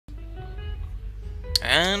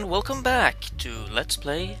And welcome back to Let's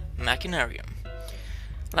Play Machinarium.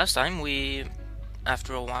 Last time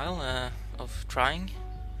after a while of trying,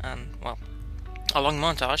 and well, a long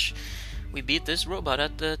montage, we beat this robot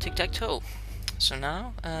at the tic-tac-toe. So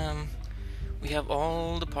now, we have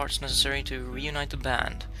all the parts necessary to reunite the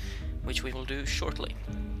band, which we will do shortly.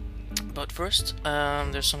 But first,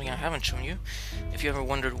 there's something I haven't shown you. If you ever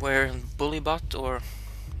wondered where Bullybot, or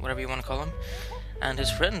whatever you want to call him, and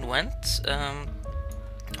his friend went,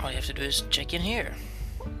 all you have to do is check in here.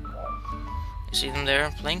 You see them there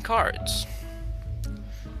playing cards,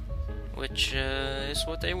 which is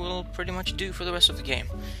what they will pretty much do for the rest of the game.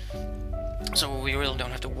 So we really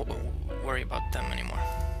don't have to worry about them anymore.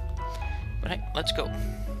 But hey, let's go.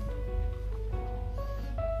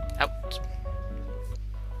 Out.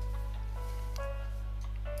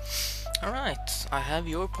 Alright, I have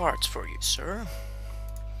your parts for you, sir.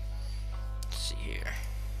 Let's see here.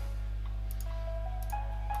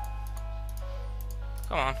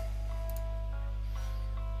 Come on.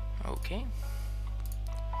 Okay.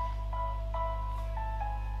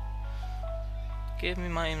 Give me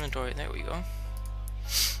my inventory. There we go.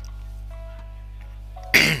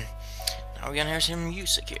 Now we're gonna hear some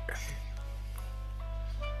music here.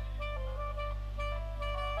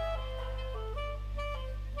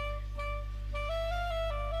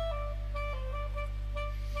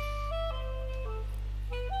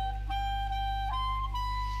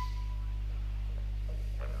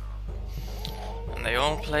 And they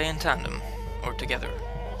all play in tandem, or together.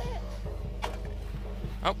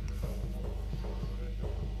 Oh.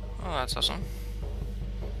 Oh, that's awesome.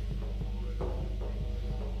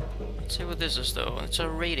 Let's see what this is, though. It's a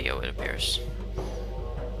radio, it appears.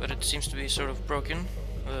 But it seems to be sort of broken.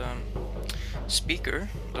 Speaker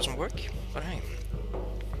doesn't work, but hey.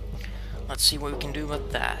 Let's see what we can do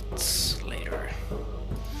about that later.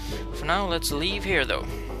 For now, let's leave here, though.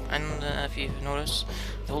 And if you notice,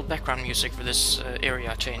 the whole background music for this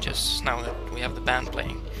area changes now that we have the band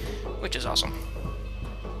playing, which is awesome.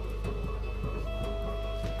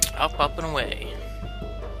 Up, up, and away.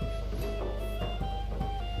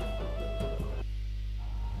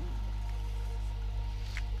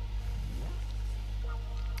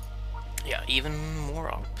 Yeah, even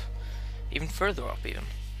more up. Even further up, even.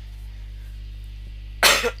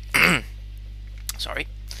 Sorry.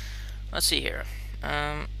 Let's see here.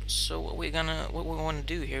 So what we want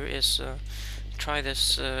to do here is try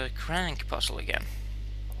this crank puzzle again.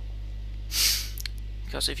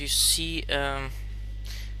 Because if you see,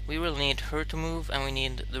 we will need her to move, and we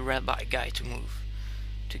need the rabbi guy to move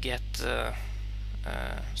to get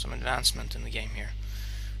some advancement in the game here.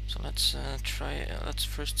 So let's try. Let's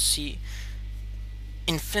first see.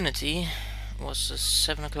 Infinity was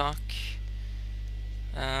 7 o'clock.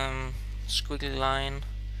 Squiggly line.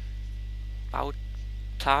 Bow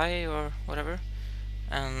tie or whatever,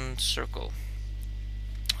 and circle.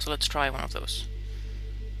 So let's try one of those.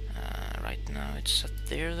 Right now it's set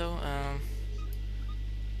there, though.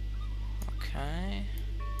 Okay.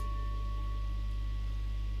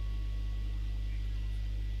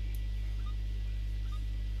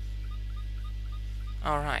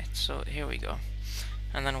 Alright, so here we go.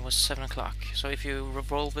 And then it was 7 o'clock. So if you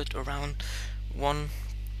revolve it around one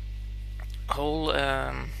whole,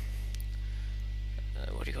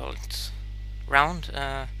 what do you call it? Round,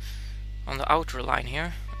 on the outer line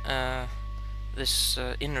here, this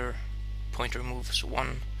inner pointer moves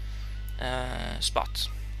one spot.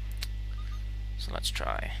 So let's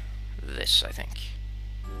try this, I think.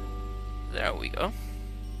 There we go.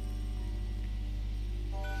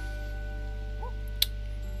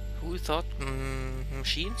 Who thought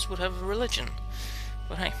machines would have a religion?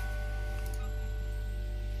 But hey.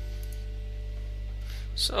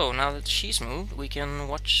 So, now that she's moved, we can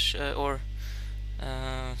watch or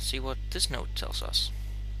see what this note tells us.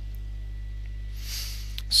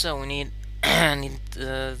 So, we need,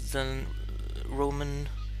 the Roman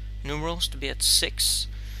numerals to be at 6,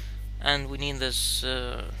 and we need this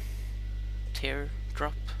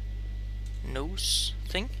teardrop nose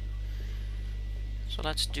thing. So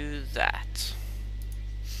let's do that.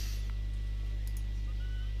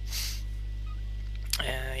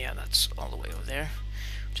 Yeah, that's all the way over there.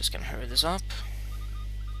 Just gonna hurry this up.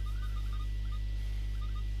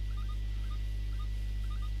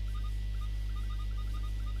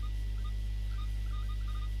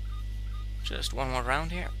 Just one more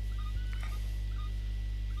round here.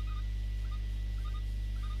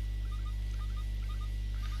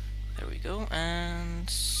 There we go, and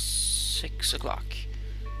 6 o'clock.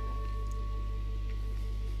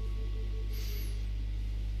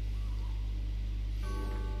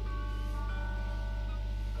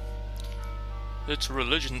 It's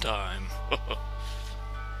religion time.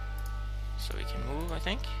 So we can move, I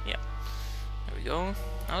think. Yeah. There we go.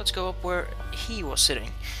 Now let's go up where he was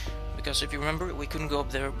sitting. Because if you remember, we couldn't go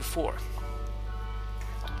up there before.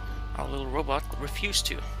 Our little robot refused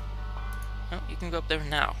to. Oh, you can go up there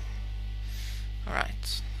now.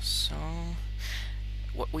 Alright, so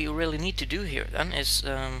what we really need to do here then is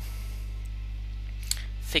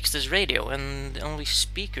fix this radio, and the only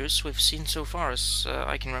speakers we've seen so far, as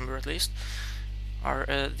I can remember at least, are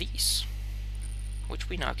these, which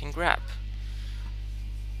we now can grab.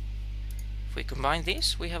 If we combine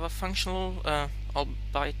these, we have a functional,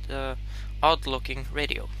 albeit odd-looking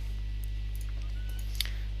radio.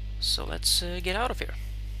 So let's get out of here.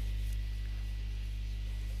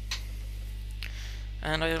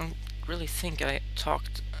 And I don't really think I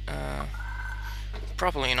talked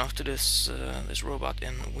properly enough to this robot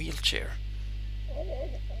in a wheelchair.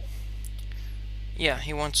 Yeah,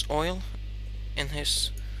 he wants oil in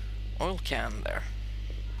his oil can there.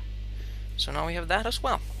 So now we have that as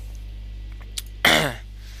well.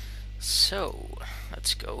 So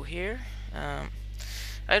let's go here. I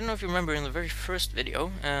don't know if you remember in the very first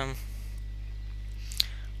video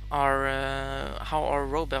how our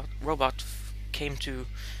robot came to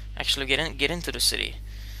actually get into the city.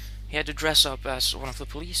 He had to dress up as one of the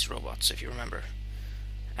police robots, if you remember.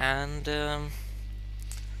 And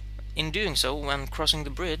in doing so, when crossing the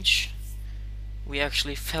bridge, we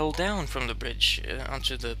actually fell down from the bridge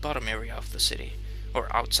onto the bottom area of the city, or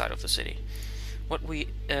outside of the city. What we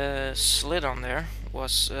slid on there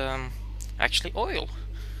was actually oil.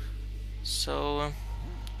 So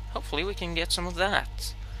hopefully we can get some of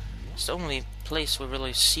that. It's the only place we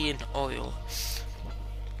really see an oil,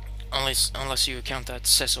 unless you count that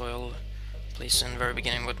cess oil place in the very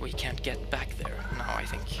beginning, but we can't get back there now, I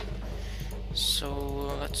think.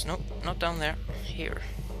 So let's, nope, not down there, here.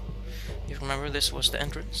 You remember this was the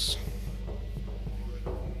entrance.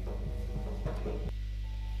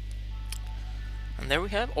 And there we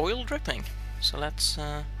have oil dripping. So let's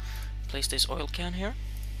place this oil can here,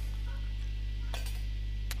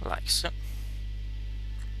 like so.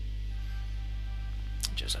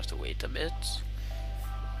 Just have to wait a bit.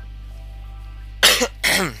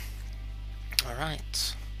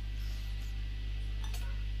 Alright.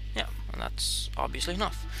 Yeah, and that's obviously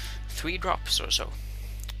enough. 3 drops or so.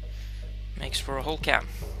 Makes for a whole can.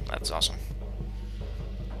 That's awesome.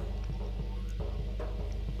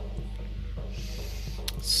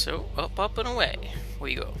 So, up and away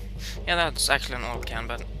we go. Yeah, that's actually an oil can,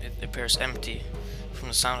 but it appears empty from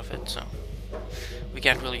the sound of it, so we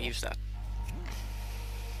can't really use that.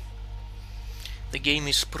 The game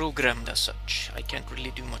is programmed as such. I can't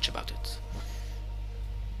really do much about it.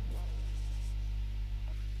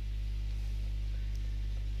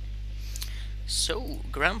 So,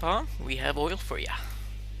 Grandpa, we have oil for ya.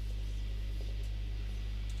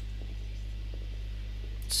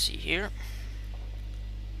 Let's see here.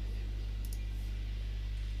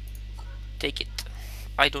 Take it.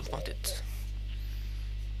 I don't want it.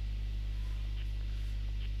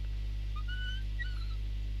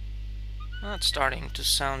 That's starting to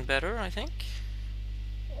sound better, I think.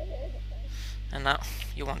 And now,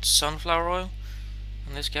 you want sunflower oil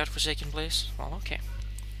in this godforsaken place? Well, okay.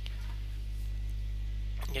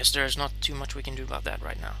 Yes, there's not too much we can do about that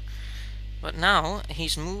right now. But now,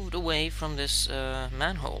 he's moved away from this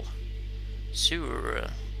manhole, sewer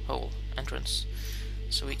hole entrance.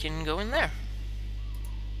 So we can go in there.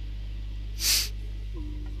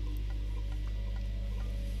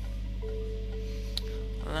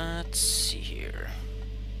 Let's see here.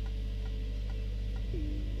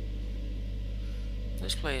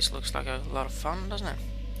 This place looks like a lot of fun, doesn't it?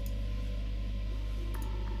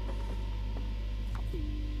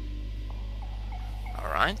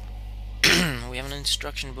 Alright. We have an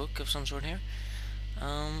instruction book of some sort here.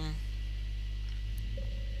 I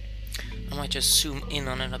might just zoom in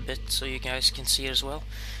on it a bit so you guys can see it as well.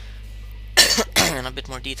 In a bit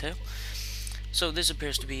more detail. So this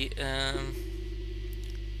appears to be a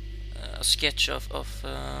sketch of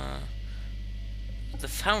the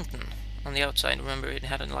fountain on the outside. Remember, it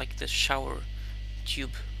had like this shower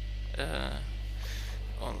tube.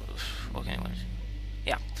 Okay,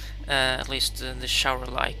 yeah, at least the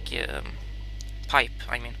shower-like pipe,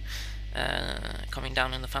 I mean, coming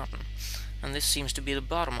down in the fountain. And this seems to be the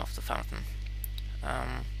bottom of the fountain.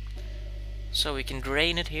 So we can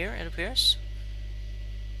drain it here, it appears.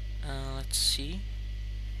 Let's see.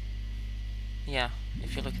 Yeah,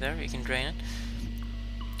 if you look there, you can drain it.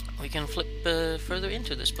 We can flip further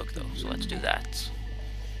into this book, though, so let's do that.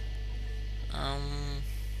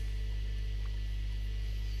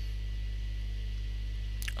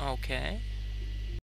 Okay.